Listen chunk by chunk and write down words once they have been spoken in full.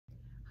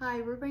Hi,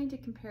 we're going to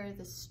compare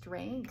the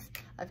strength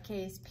of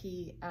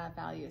Ksp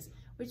values,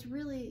 which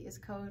really is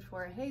code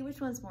for, hey, which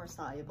one's more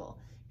soluble?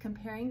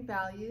 Comparing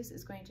values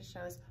is going to show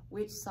us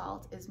which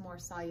salt is more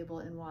soluble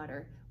in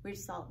water, which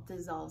salt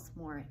dissolves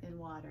more in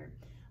water.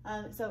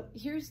 So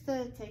here's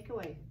the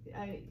takeaway.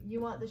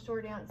 You want the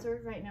short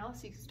answer right now,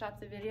 so you can stop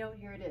the video.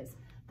 Here it is.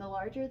 The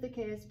larger the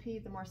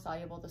Ksp, the more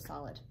soluble the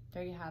solid.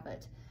 There you have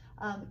it.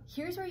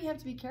 Here's where you have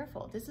to be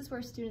careful. This is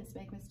where students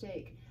make a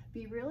mistake.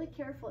 Be really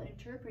careful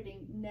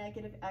interpreting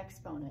negative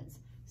exponents.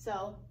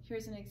 So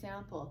here's an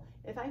example.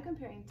 If I'm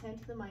comparing 10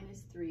 to the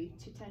minus 3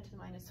 to 10 to the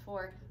minus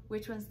 4,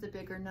 which one's the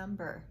bigger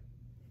number?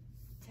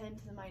 10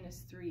 to the minus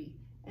 3.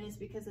 And it's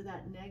because of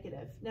that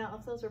negative. Now,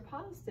 if those are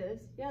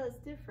positives, yeah, that's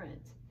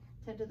different.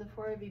 10 to the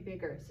 4 would be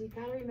bigger. So you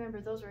gotta remember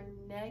those are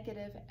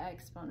negative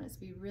exponents.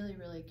 Be really,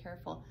 really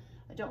careful.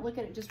 Don't look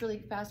at it just really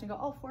fast and go,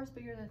 oh, 4 is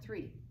bigger than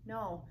 3.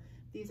 No.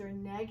 These are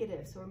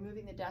negative, so we're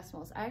moving the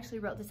decimals. I actually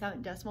wrote this out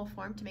in decimal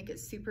form to make it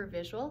super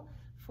visual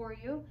for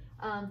you.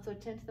 So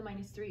 10 to the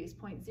minus 3 is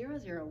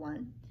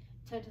 0.001.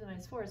 10 to the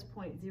minus 4 is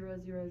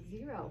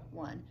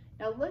 0.0001.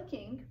 Now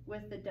looking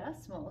with the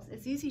decimals,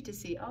 it's easy to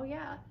see, oh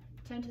yeah,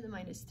 10 to the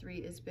minus 3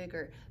 is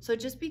bigger. So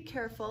just be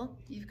careful.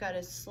 You've got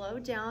to slow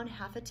down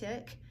half a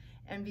tick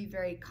and be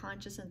very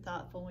conscious and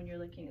thoughtful when you're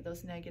looking at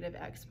those negative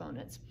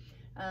exponents.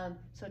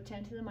 So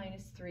 10 to the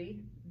minus 3,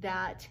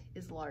 that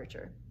is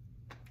larger.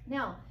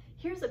 Now,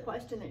 here's a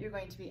question that you're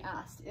going to be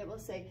asked. It will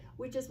say,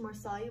 which is more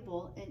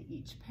soluble in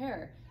each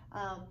pair?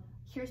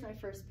 Here's my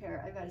first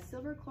pair. I've got a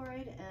silver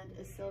chloride and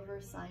a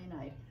silver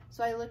cyanide.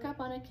 So I look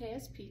up on a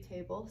Ksp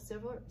table,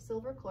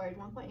 silver chloride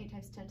 1.8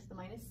 times 10 to the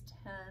minus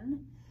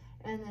 10,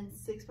 and then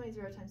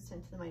 6.0 times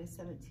 10 to the minus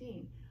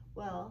 17.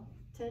 Well,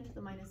 10 to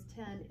the minus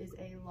 10 is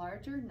a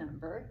larger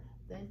number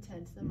than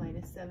 10 to the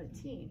minus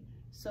 17.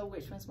 So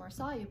which one's more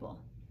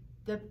soluble?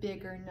 The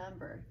bigger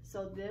number.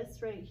 So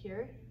this right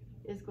here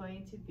is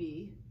going to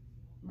be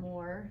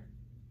more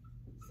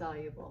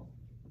soluble,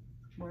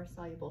 more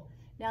soluble.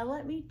 Now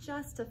let me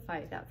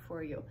justify that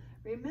for you.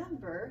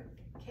 Remember,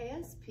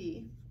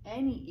 Ksp,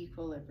 any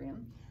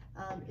equilibrium,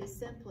 is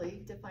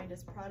simply defined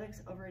as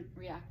products over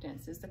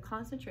reactants. Is the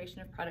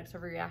concentration of products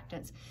over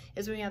reactants.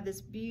 Is when we have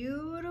this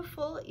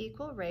beautiful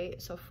equal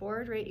rate, so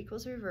forward rate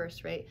equals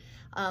reverse rate.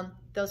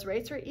 Those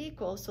rates are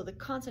equal, so the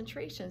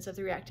concentrations of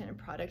the reactant and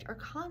product are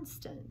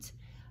constant.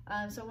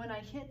 So when I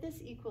hit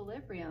this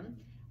equilibrium,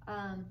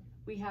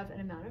 we have an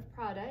amount of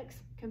products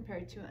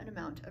compared to an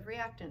amount of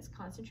reactants,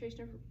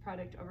 concentration of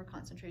product over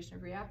concentration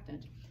of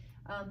reactant.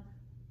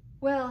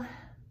 Well,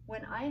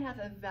 when I have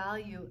a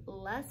value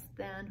less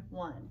than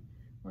 1,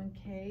 when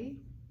K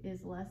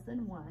is less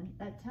than 1,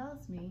 that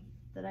tells me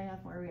that I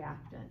have more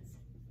reactants.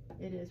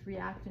 It is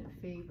reactant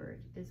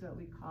favored is what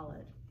we call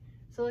it.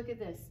 So look at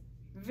this,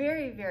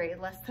 very, very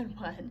less than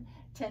 1,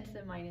 10 to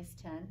the minus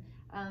 10.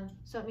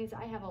 So it means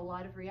I have a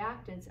lot of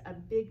reactants, a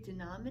big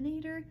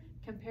denominator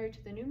compared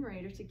to the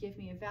numerator to give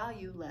me a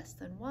value less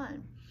than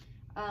 1.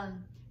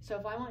 So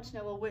if I want to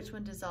know, well, which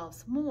one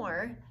dissolves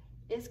more,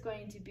 it's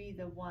going to be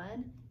the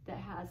one that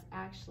has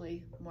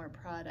actually more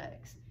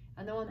products.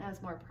 And the one that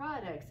has more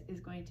products is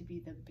going to be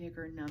the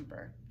bigger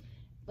number.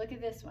 Look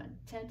at this one,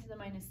 10 to the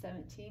minus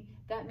 17.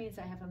 That means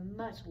I have a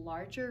much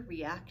larger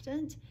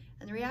reactant,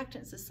 and the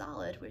reactant's a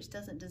solid, which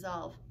doesn't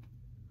dissolve.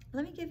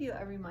 Let me give you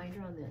a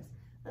reminder on this.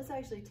 Let's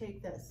actually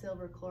take that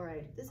silver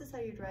chloride. This is how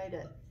you'd write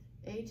it.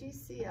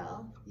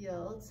 AgCl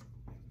yields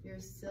your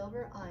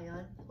silver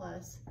ion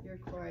plus your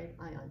chloride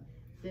ion.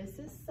 This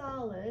is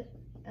solid,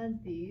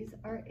 and these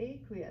are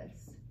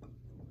aqueous,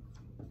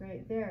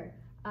 right there.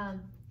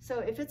 So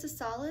if it's a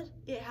solid,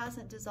 it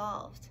hasn't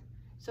dissolved.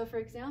 So for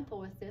example,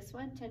 with this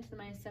one, 10 to the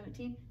minus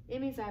 17,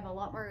 it means I have a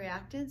lot more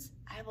reactants,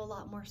 I have a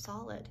lot more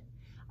solid.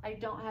 I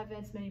don't have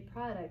as many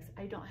products,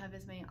 I don't have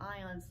as many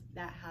ions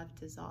that have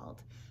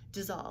dissolved.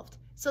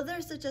 So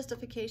there's the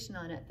justification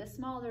on it. The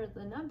smaller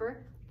the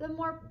number, the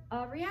more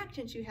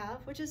reactants you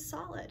have, which is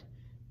solid.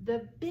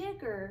 The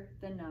bigger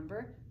the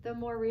number, the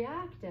more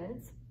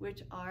reactants,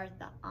 which are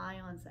the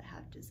ions that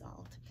have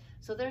dissolved.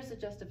 So there's the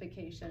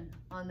justification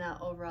on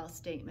that overall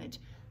statement.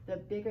 The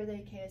bigger the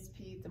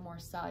Ksp, the more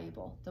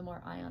soluble, the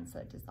more ions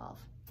that dissolve.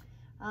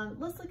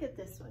 Let's look at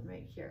this one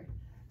right here.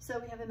 So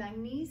we have a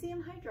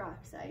magnesium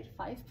hydroxide,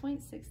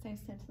 5.6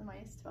 times 10 to the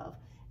minus 12,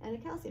 and a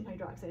calcium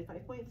hydroxide,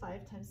 5.5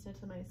 times 10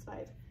 to the minus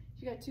 5.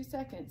 You got 2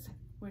 seconds.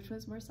 Which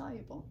one's more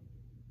soluble?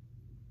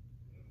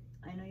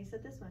 I know you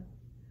said this one.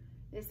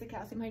 It's the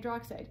calcium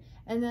hydroxide.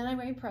 And then I'm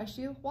going to press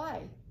you,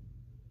 why?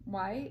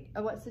 Why?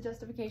 What's the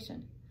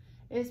justification?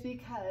 It's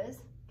because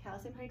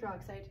calcium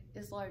hydroxide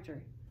is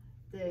larger.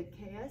 The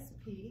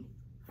Ksp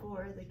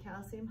for the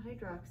calcium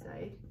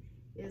hydroxide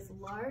is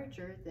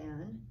larger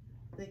than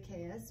the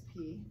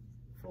Ksp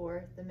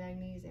for the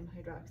magnesium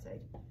hydroxide,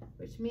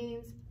 which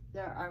means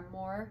there are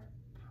more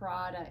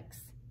products.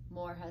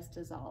 More has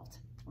dissolved.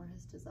 More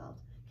has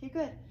dissolved. Okay,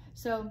 good.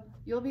 So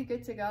you'll be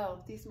good to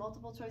go. These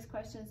multiple choice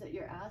questions that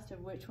you're asked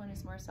of which one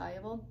is more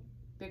soluble,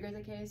 bigger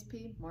the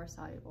Ksp, more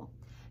soluble.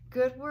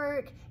 Good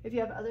work. If you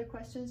have other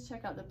questions,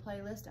 check out the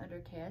playlist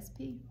under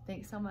Ksp.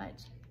 Thanks so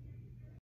much.